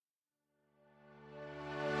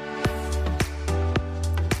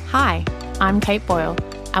Hi, I'm Kate Boyle,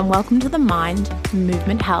 and welcome to the Mind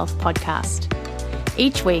Movement Health podcast.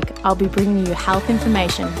 Each week, I'll be bringing you health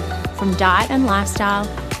information from diet and lifestyle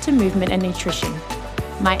to movement and nutrition.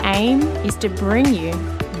 My aim is to bring you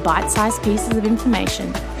bite-sized pieces of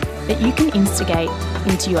information that you can instigate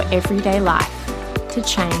into your everyday life to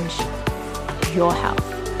change your health.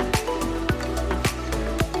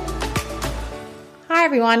 Hi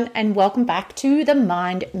everyone, and welcome back to the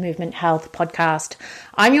Mind Movement Health podcast.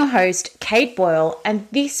 I'm your host, Kate Boyle, and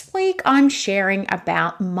this week I'm sharing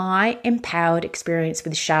about my empowered experience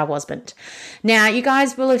with Shah Wasband. Now, you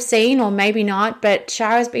guys will have seen, or maybe not, but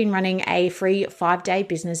Shah has been running a free 5-day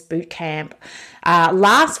business boot camp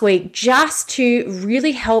last week just to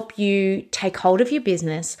really help you take hold of your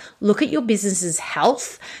business, look at your business's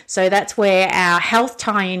health. So that's where our health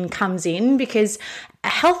tie-in comes in, because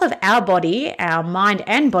health of our body, our mind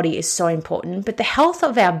and body is so important, but the health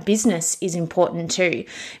of our business is important too.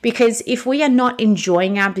 Because if we are not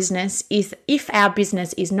enjoying our business, if our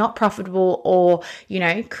business is not profitable or,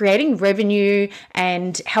 creating revenue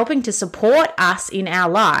and helping to support us in our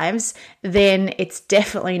lives, then it's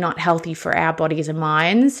definitely not healthy for our bodies and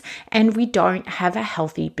minds, and we don't have a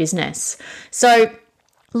healthy business. So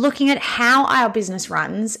looking at how our business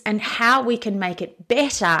runs and how we can make it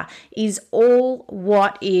better is all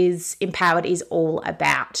what is Empowered is all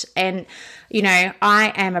about. And,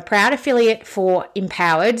 I am a proud affiliate for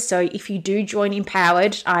Empowered. So if you do join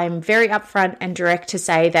Empowered, I'm very upfront and direct to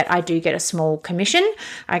say that I do get a small commission,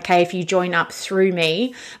 if you join up through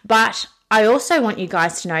me. But I also want you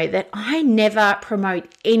guys to know that I never promote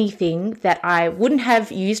anything that I wouldn't have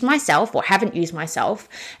used myself or haven't used myself.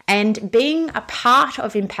 And being a part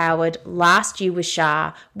of Empowered last year with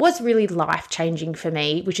Shah was really life-changing for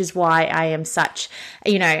me, which is why I am such,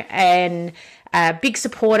 a big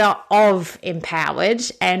supporter of Empowered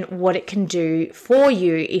and what it can do for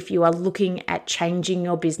you if you are looking at changing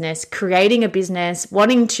your business, creating a business,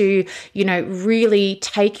 wanting to, really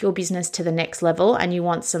take your business to the next level, and you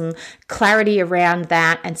want some clarity around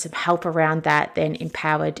that and some help around that, then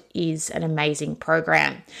Empowered is an amazing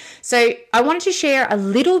program. So I wanted to share a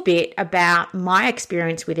little bit about my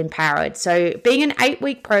experience with Empowered. So being an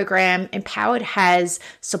 8-week program, Empowered has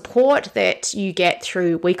support that you get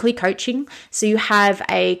through weekly coaching. So you have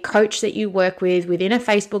a coach that you work with within a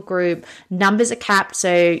Facebook group. Numbers are capped.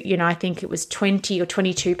 So, I think it was 20 or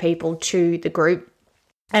 22 people to the group.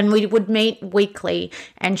 And we would meet weekly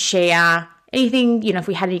and share anything, if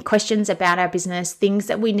we had any questions about our business, things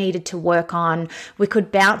that we needed to work on. We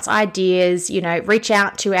could bounce ideas, reach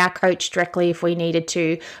out to our coach directly if we needed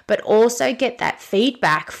to, but also get that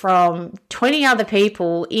feedback from 20 other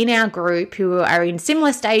people in our group who are in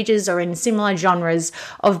similar stages or in similar genres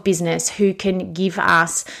of business, who can give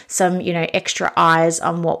us some, extra eyes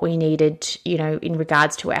on what we needed, in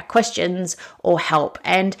regards to our questions or help.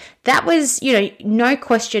 And that was, no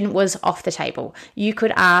question was off the table. You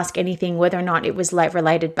could ask anything, whether or not it was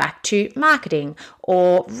related back to marketing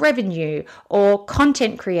or revenue or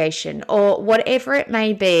content creation or whatever it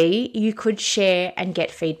may be. You could share and get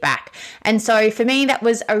feedback. And so for me, that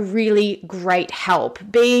was a really great help.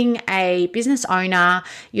 Being a business owner,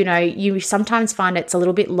 you sometimes find it's a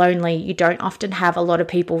little bit lonely. You don't often have a lot of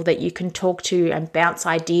people that you can talk to and bounce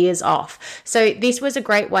ideas off. So this was a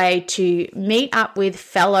great way to meet up with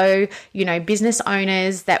fellow, business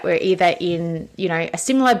owners that were either in, a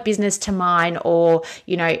similar business to mine, or,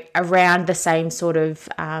 around the same sort of,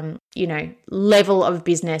 level of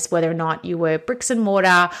business, whether or not you were bricks and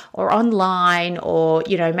mortar or online, or,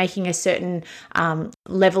 making a certain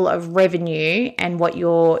level of revenue and what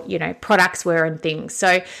your, products were and things.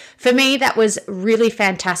 So for me, that was really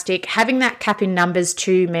fantastic. Having that cap in numbers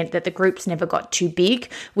too meant that the groups never got too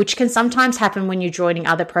big, which can sometimes happen when you're joining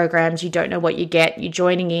other programs. You don't know what you get. You're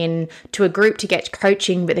joining in to a group to get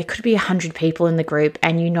coaching, but there could be 100 people in the group,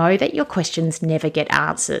 and that your questions never get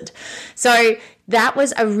answered. So that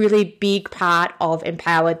was a really big part of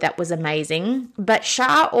Empowered. That was amazing. But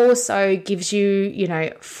Shah also gives you,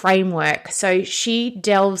 framework. So she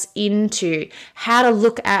delves into how to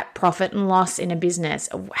look at profit and loss in a business,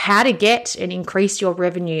 how to get and increase your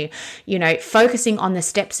revenue, focusing on the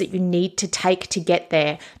steps that you need to take to get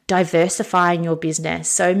there, diversifying your business.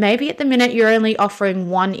 So maybe at the minute you're only offering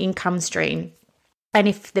one income stream. And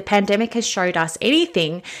if the pandemic has showed us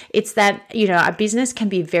anything, it's that, a business can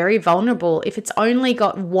be very vulnerable if it's only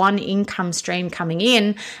got one income stream coming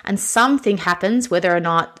in and something happens, whether or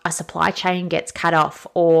not a supply chain gets cut off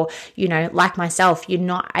or, like myself, you're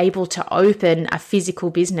not able to open a physical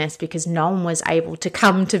business because no one was able to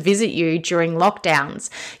come to visit you during lockdowns.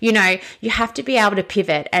 You have to be able to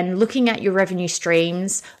pivot, and looking at your revenue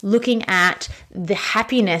streams, looking at the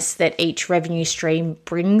happiness that each revenue stream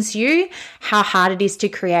brings you, how hard it is to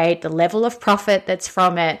create, the level of profit that's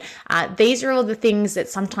from it. These are all the things that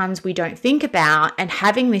sometimes we don't think about. And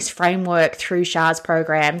having this framework through Shah's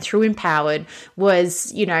program, through Empowered,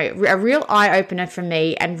 was, a real eye opener for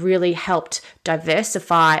me and really helped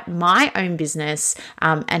diversify my own business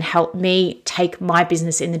and help me take my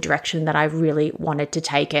business in the direction that I really wanted to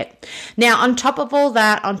take it. Now, on top of all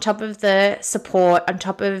that, on top of the support, on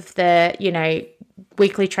top of the,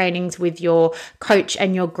 weekly trainings with your coach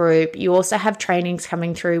and your group, you also have trainings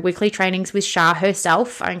coming through, weekly trainings with Shah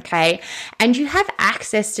herself, okay? And you have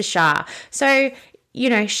access to Shah. So,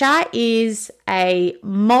 Shah is a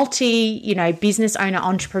business owner,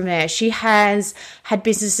 entrepreneur. She has had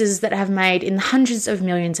businesses that have made in the hundreds of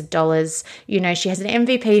millions of dollars. She has an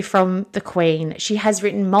MVP from the Queen. She has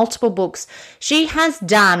written multiple books. She has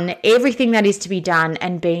done everything that is to be done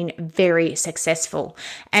and been very successful.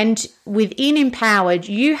 And within Empowered,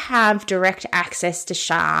 you have direct access to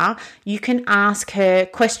Shah. You can ask her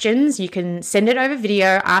questions. You can send it over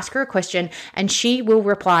video, ask her a question, and she will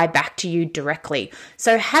reply back to you directly.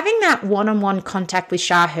 So having that one-on-one contact with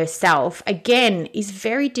Shah herself, again, is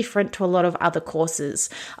very different to a lot of other courses.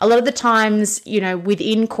 A lot of the times,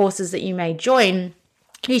 within courses that you may join,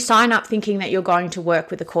 you sign up thinking that you're going to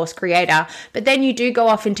work with a course creator, but then you do go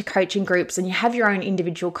off into coaching groups and you have your own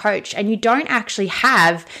individual coach, and you don't actually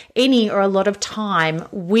have any or a lot of time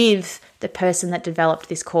with the person that developed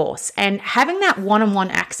this course. And having that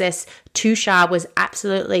one-on-one access to Shah was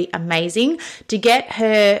absolutely amazing. To get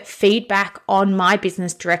her feedback on my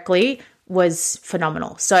business directly was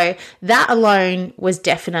phenomenal. So that alone was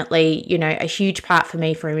definitely, a huge part for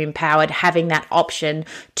me from Empowered. Having that option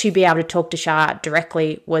to be able to talk to Shah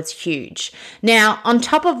directly was huge. Now, on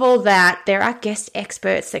top of all that, there are guest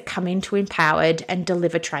experts that come into Empowered and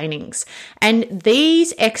deliver trainings. And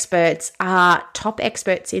these experts are top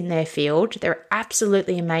experts in their field. They're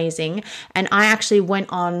absolutely amazing. And I actually went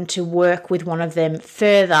on to work with one of them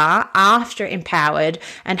further after Empowered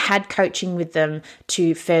and had coaching with them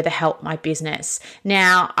to further help my business.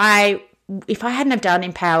 Now, if I hadn't have done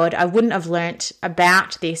Empowered, I wouldn't have learnt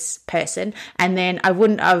about this person, and then I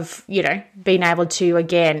wouldn't have, been able to,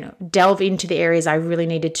 again, delve into the areas I really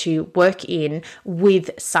needed to work in with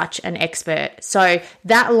such an expert. So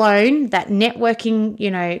that alone, that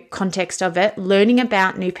networking, context of it, learning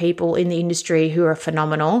about new people in the industry who are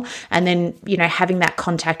phenomenal, and then, having that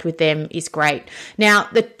contact with them is great. Now,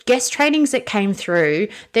 the guest trainings that came through,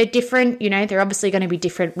 they're different, they're obviously going to be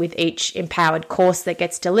different with each Empowered course that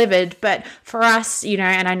gets delivered, but for us,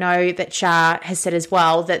 and I know that Shah has said as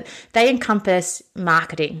well, that they encompass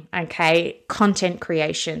marketing, okay, content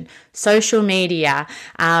creation, social media,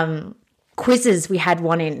 quizzes. We had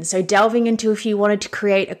one in. So delving into if you wanted to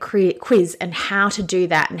create a quiz and how to do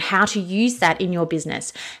that and how to use that in your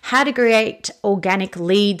business, how to create organic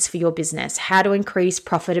leads for your business, how to increase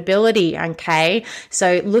profitability. Okay.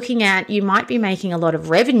 So looking at, you might be making a lot of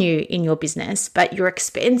revenue in your business, but your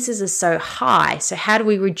expenses are so high. So how do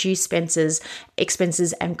we reduce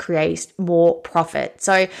expenses and create more profit?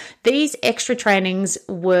 So these extra trainings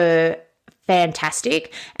were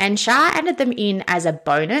fantastic, and Shah added them in as a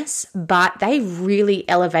bonus, but they really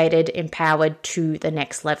elevated Empowered to the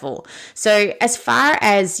next level. So as far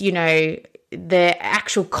as, the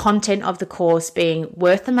actual content of the course being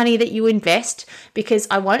worth the money that you invest, because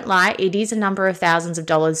I won't lie, it is a number of thousands of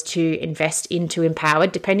dollars to invest into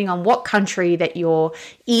Empowered, depending on what country that you're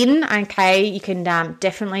in. Okay, you can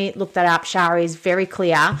definitely look that up. Shah is very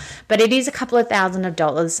clear, but it is a couple of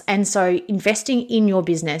 $1,000s. And so investing in your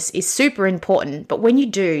business is super important. But when you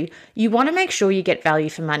do, you want to make sure you get value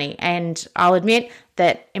for money. And I'll admit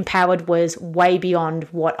that Empowered was way beyond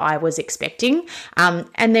what I was expecting.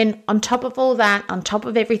 And then on top of all that, on top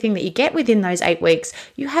of everything that you get within those 8 weeks,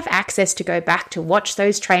 you have access to go back to watch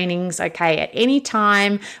those trainings, okay, at any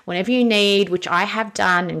time, whenever you need, which I have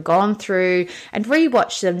done and gone through and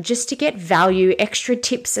rewatch them just to get value, extra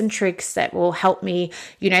tips and tricks that will help me,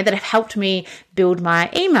 that have helped me build my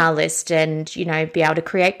email list and, you know, be able to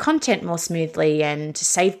create content more smoothly and to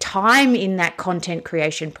save time in that content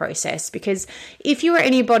creation process. Because if you are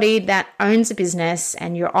anybody that owns a business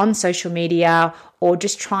and you're on social media or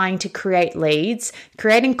just trying to create leads,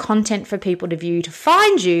 creating content for people to view to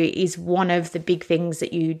find you is one of the big things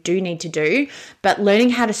that you do need to do. But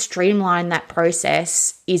learning how to streamline that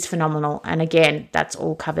process is phenomenal. And again, that's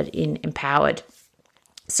all covered in Empowered.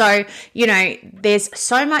 So, you know, there's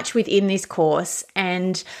so much within this course,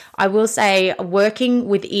 and I will say working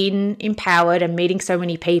within Empowered and meeting so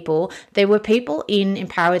many people, there were people in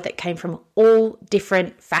Empowered that came from all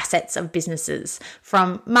different facets of businesses,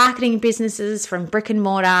 from marketing businesses, from brick and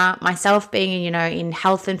mortar, myself being, you know, in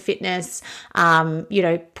health and fitness, you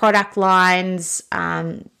know, product lines,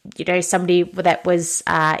 you know, somebody that was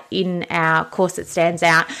in our course that stands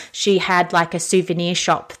out, she had like a souvenir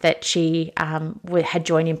shop that she had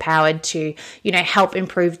joined Empowered to, you know, help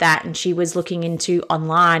improve that. And she was looking into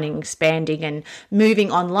online and expanding and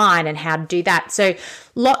moving online and how to do that. So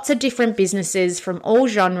lots of different businesses from all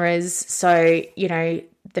genres. So, you know,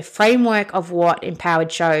 the framework of what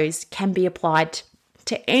Empowered shows can be applied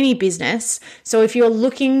to any business. So if you're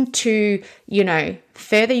looking to, you know,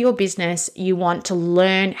 further your business, you want to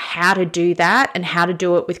learn how to do that and how to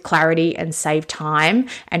do it with clarity and save time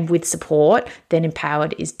and with support, then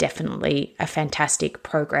Empowered is definitely a fantastic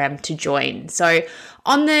program to join. So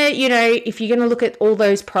on the, you know, if you're going to look at all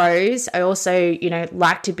those pros, I also, you know,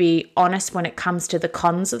 like to be honest when it comes to the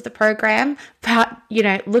cons of the program. But, you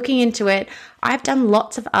know, looking into it, I've done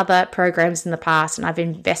lots of other programs in the past and I've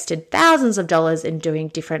invested thousands of dollars in doing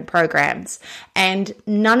different programs. And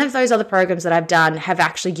none of those other programs that I've done have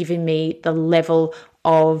actually given me the level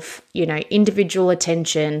of, you know, individual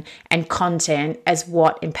attention and content as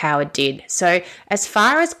what Empowered did. So as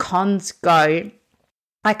far as cons go,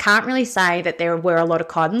 I can't really say that there were a lot of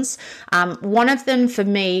cons. One of them for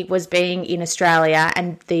me was being in Australia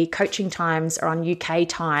and the coaching times are on UK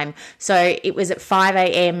time. So it was at 5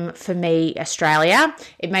 a.m. for me, Australia.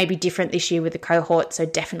 It may be different this year with the cohort, so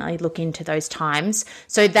definitely look into those times.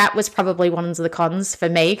 So that was probably one of the cons for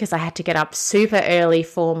me because I had to get up super early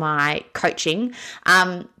for my coaching.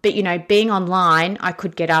 But, you know, being online, I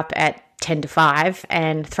could get up at 10 to 5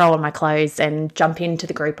 and throw on my clothes and jump into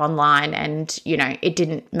the group online. And, you know, it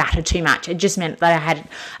didn't matter too much. It just meant that I had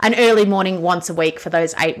an early morning once a week for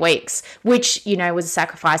those 8 weeks, which, you know, was a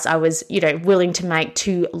sacrifice I was, you know, willing to make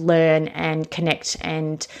to learn and connect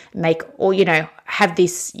and make, or, you know, have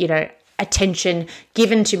this, you know, attention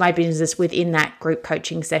given to my business within that group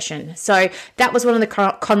coaching session. So that was one of the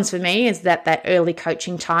cons for me, is that early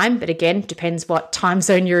coaching time. But again, depends what time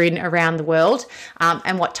zone you're in around the world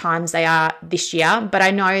and what times they are this year. But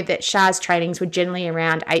I know that Shah's trainings were generally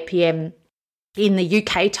around 8 p.m. in the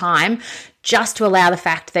UK time, just to allow the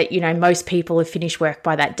fact that, you know, most people have finished work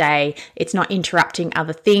by that day. It's not interrupting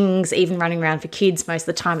other things, even running around for kids. Most of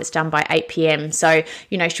the time it's done by 8 p.m. So,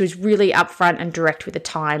 you know, she was really upfront and direct with the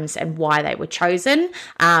times and why they were chosen.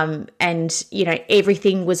 And, you know,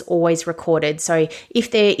 everything was always recorded. So if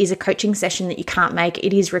there is a coaching session that you can't make,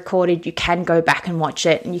 it is recorded. You can go back and watch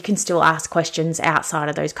it and you can still ask questions outside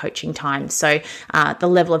of those coaching times. So the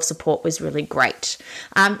level of support was really great.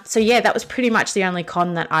 So yeah, that was pretty much the only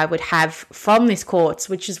con that I would have from this course,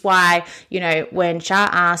 which is why, you know, when Shah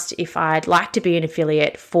asked if I'd like to be an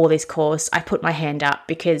affiliate for this course, I put my hand up,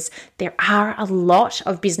 because there are a lot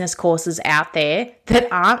of business courses out there that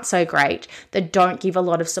aren't so great, that don't give a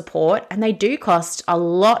lot of support, and they do cost a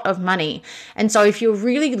lot of money. And so if you're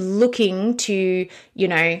really looking to, you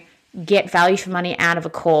know, get value for money out of a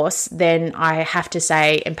course, then I have to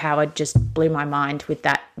say Empowered just blew my mind with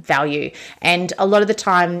that value. And a lot of the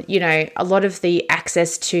time, you know, a lot of the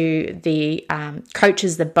access to the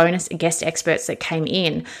coaches, the bonus guest experts that came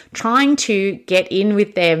in, trying to get in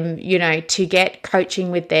with them, you know, to get coaching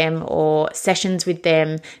with them or sessions with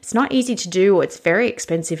them, it's not easy to do, or it's very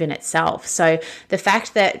expensive in itself. So the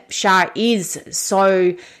fact that Shah is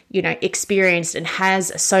so, you know, experienced and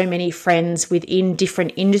has so many friends within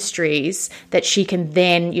different industries that she can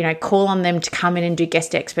then, you know, call on them to come in and do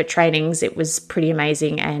guest expert trainings, it was pretty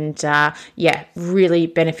amazing and yeah, really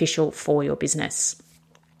beneficial for your business.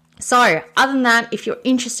 So other than that, if you're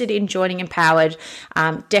interested in joining Empowered,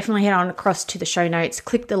 definitely head on across to the show notes,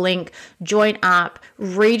 click the link, join up,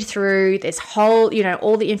 read through. There's whole, you know,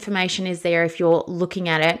 all the information is there if you're looking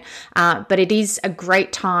at it. But it is a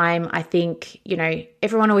great time. I think, you know,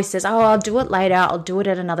 everyone always says, oh, I'll do it later, I'll do it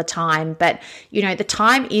at another time. But, you know, the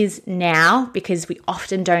time is now, because we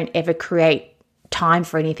often don't ever create time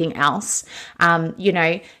for anything else. You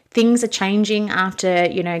know, things are changing after,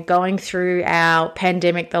 going through our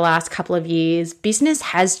pandemic the last couple of years. Business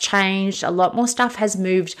has changed. A lot more stuff has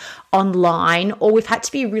moved online, or we've had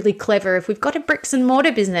to be really clever. If we've got a bricks and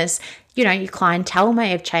mortar business, your clientele may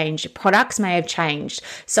have changed, products may have changed.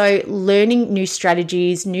 So learning new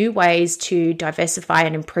strategies, new ways to diversify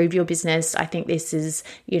and improve your business, I think this is,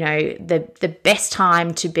 the best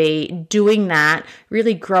time to be doing that,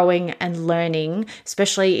 really growing and learning,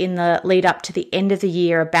 especially in the lead up to the end of the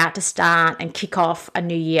year, about to start and kick off a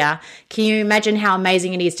new year. Can you imagine how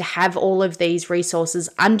amazing it is to have all of these resources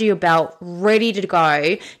under your belt, ready to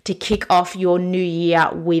go to kick off your new year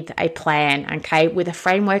with a plan, okay, with a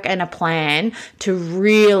framework and a plan to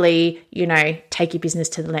really, take your business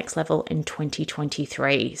to the next level in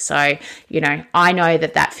 2023. So, I know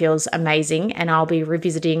that feels amazing, and I'll be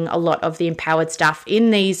revisiting a lot of the empowered stuff in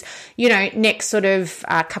these, next sort of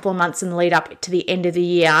couple of months in the lead up to the end of the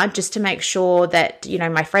year, just to make sure that,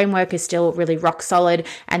 my framework is still really rock solid,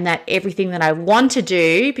 and that everything that I want to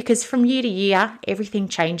do, because from year to year, everything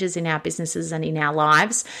changes in our businesses and in our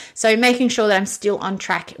lives. So making sure that I'm still on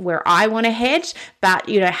track where I want to head, but,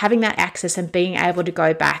 having that access and being able to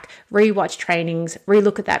go back, rewatch trainings,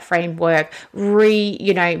 relook at that framework,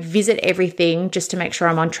 visit everything just to make sure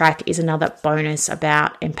I'm on track is another bonus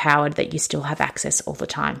about Empowered, that you still have access all the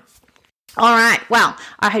time. All right. Well,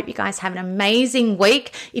 I hope you guys have an amazing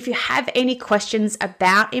week. If you have any questions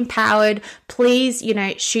about Empowered, please,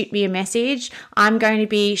 shoot me a message. I'm going to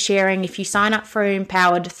be sharing, if you sign up for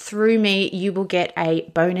Empowered through me, you will get a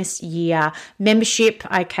bonus year membership,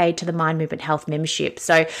 to the Mind Movement Health membership.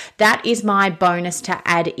 So that is my bonus to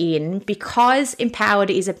add in, because Empowered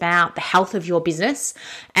is about the health of your business.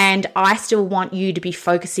 And I still want you to be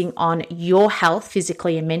focusing on your health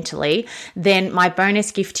physically and mentally. Then my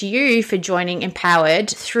bonus gift to you for joining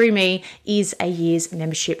Empowered through me is a year's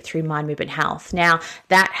membership through Mind Movement Health. Now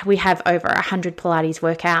that we have over 100 Pilates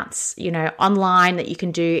workouts, online that you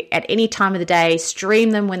can do at any time of the day,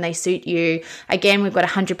 stream them when they suit you. Again, we've got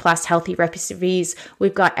 100 plus healthy recipes.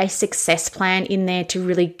 We've got a success plan in there to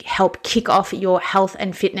really help kick off your health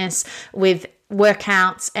and fitness with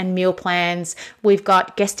workouts and meal plans. We've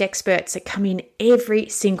got guest experts that come in every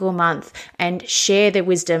single month and share their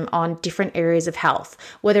wisdom on different areas of health,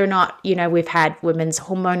 whether or not, we've had women's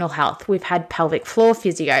hormonal health, we've had pelvic floor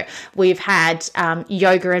physio, we've had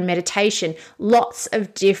yoga and meditation, lots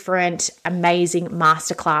of different amazing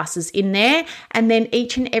masterclasses in there. And then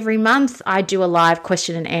each and every month I do a live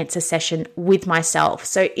question and answer session with myself.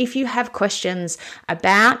 So if you have questions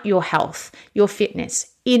about your health, your fitness,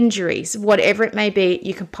 injuries, whatever it may be,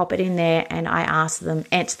 you can pop it in there and I answer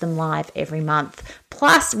them live every month.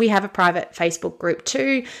 Plus, we have a private Facebook group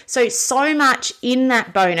too. So much in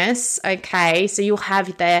that bonus, okay? So you'll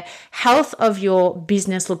have the health of your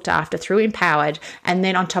business looked after through Empowered. And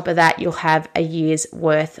then on top of that, you'll have a year's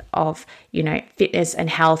worth of, fitness and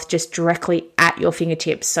health just directly at your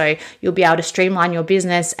fingertips. So you'll be able to streamline your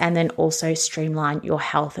business and then also streamline your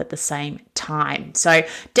health at the same time. So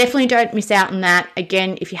definitely don't miss out on that.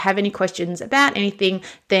 Again, if you have any questions about anything,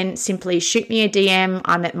 then simply shoot me a DM.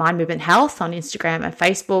 I'm at Mind Movement Health on Instagram and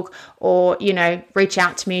Facebook, or, reach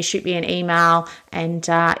out to me, shoot me an email, and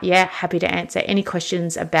happy to answer any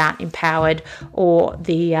questions about Empowered or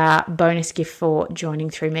the bonus gift for joining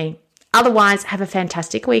through me. Otherwise, have a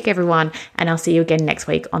fantastic week, everyone, and I'll see you again next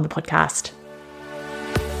week on the podcast.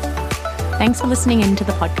 Thanks for listening into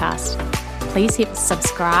the podcast. Please hit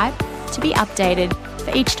subscribe to be updated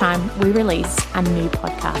for each time we release a new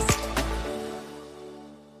podcast.